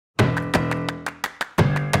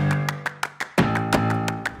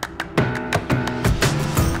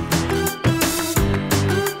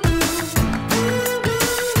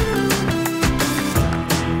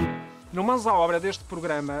No Mãos à Obra deste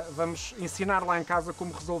programa, vamos ensinar lá em casa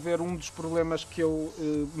como resolver um dos problemas que eu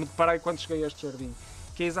me deparei quando cheguei a este jardim,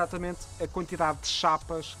 que é exatamente a quantidade de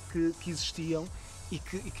chapas que existiam e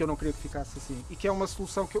que eu não queria que ficasse assim. E que é uma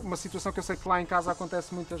solução, uma situação que eu sei que lá em casa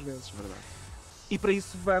acontece muitas vezes. Verdade. E para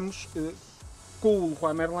isso vamos, com o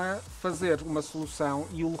Leroy Merlin, fazer uma solução,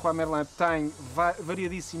 e o Leroy Merlin tem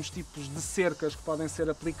variadíssimos tipos de cercas que podem ser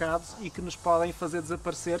aplicados e que nos podem fazer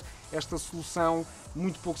desaparecer esta solução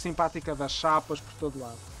muito pouco simpática das chapas por todo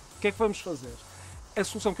lado. O que é que vamos fazer? A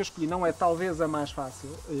solução que eu escolhi não é talvez a mais fácil,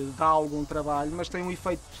 dá algum trabalho, mas tem um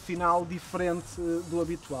efeito final diferente do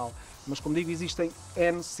habitual. Mas como digo, existem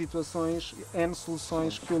N situações, N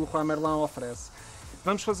soluções que o Leroy Merlin oferece.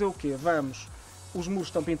 Vamos fazer o quê? Os muros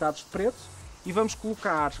estão pintados de preto e vamos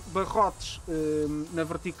colocar barrotes na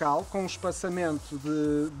vertical com um espaçamento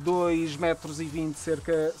de 2,20 metros,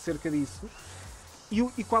 cerca disso.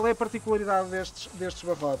 E qual é a particularidade destes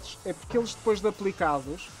barrotes? É porque eles, depois de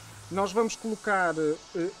aplicados, nós vamos colocar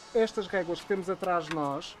estas réguas que temos atrás de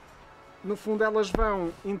nós. No fundo, elas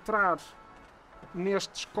vão entrar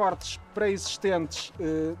nestes cortes pré-existentes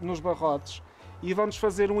nos barrotes e vão-nos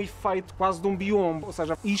fazer um efeito quase de um biombo. Ou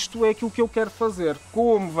seja, isto é aquilo que eu quero fazer.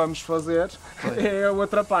 Como vamos fazer é a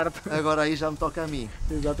outra parte. Agora aí já me toca a mim.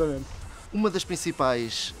 Exatamente. Uma das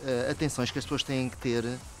principais atenções que as pessoas têm que ter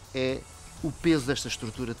é o peso desta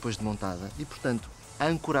estrutura depois de montada e, portanto, a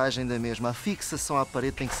ancoragem da mesma, a fixação à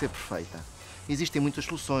parede tem que ser perfeita. Existem muitas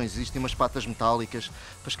soluções, existem umas patas metálicas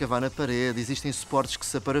para escavar na parede, existem suportes que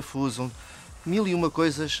se aparafusam, mil e uma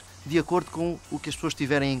coisas de acordo com o que as pessoas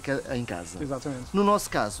tiverem em casa. Exatamente. No nosso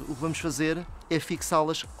caso, o que vamos fazer é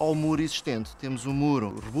fixá-las ao muro existente. Temos um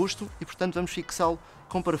muro robusto e, portanto, vamos fixá-lo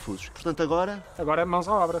com parafusos. Portanto, agora mãos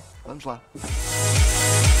à obra. Vamos lá.